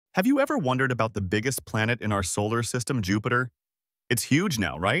Have you ever wondered about the biggest planet in our solar system, Jupiter? It's huge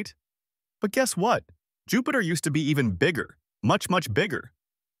now, right? But guess what? Jupiter used to be even bigger, much, much bigger.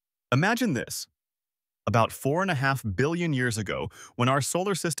 Imagine this. About 4.5 billion years ago, when our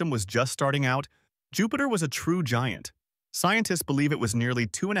solar system was just starting out, Jupiter was a true giant. Scientists believe it was nearly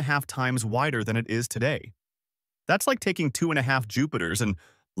 2.5 times wider than it is today. That's like taking 2.5 Jupiters and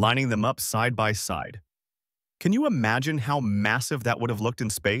lining them up side by side. Can you imagine how massive that would have looked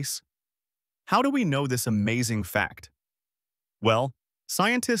in space? How do we know this amazing fact? Well,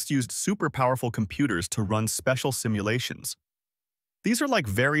 scientists used super powerful computers to run special simulations. These are like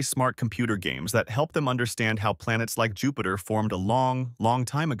very smart computer games that help them understand how planets like Jupiter formed a long, long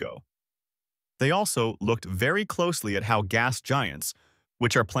time ago. They also looked very closely at how gas giants,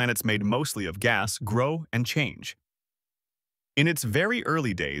 which are planets made mostly of gas, grow and change. In its very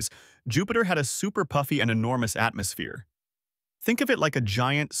early days, Jupiter had a super puffy and enormous atmosphere. Think of it like a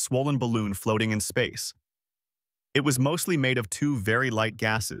giant, swollen balloon floating in space. It was mostly made of two very light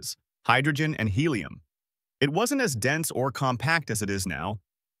gases, hydrogen and helium. It wasn't as dense or compact as it is now,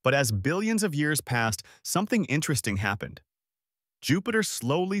 but as billions of years passed, something interesting happened. Jupiter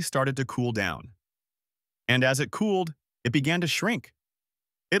slowly started to cool down. And as it cooled, it began to shrink.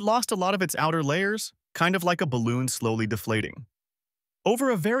 It lost a lot of its outer layers, kind of like a balloon slowly deflating.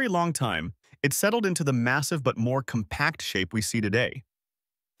 Over a very long time, it settled into the massive but more compact shape we see today.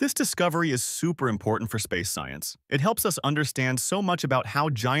 This discovery is super important for space science. It helps us understand so much about how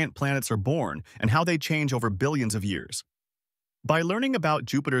giant planets are born and how they change over billions of years. By learning about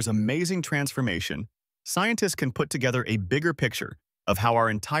Jupiter's amazing transformation, scientists can put together a bigger picture of how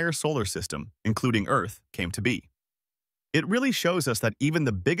our entire solar system, including Earth, came to be. It really shows us that even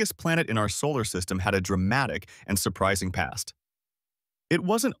the biggest planet in our solar system had a dramatic and surprising past. It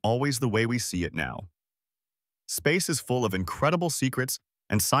wasn't always the way we see it now. Space is full of incredible secrets,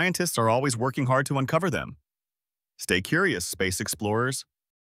 and scientists are always working hard to uncover them. Stay curious, space explorers.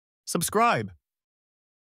 Subscribe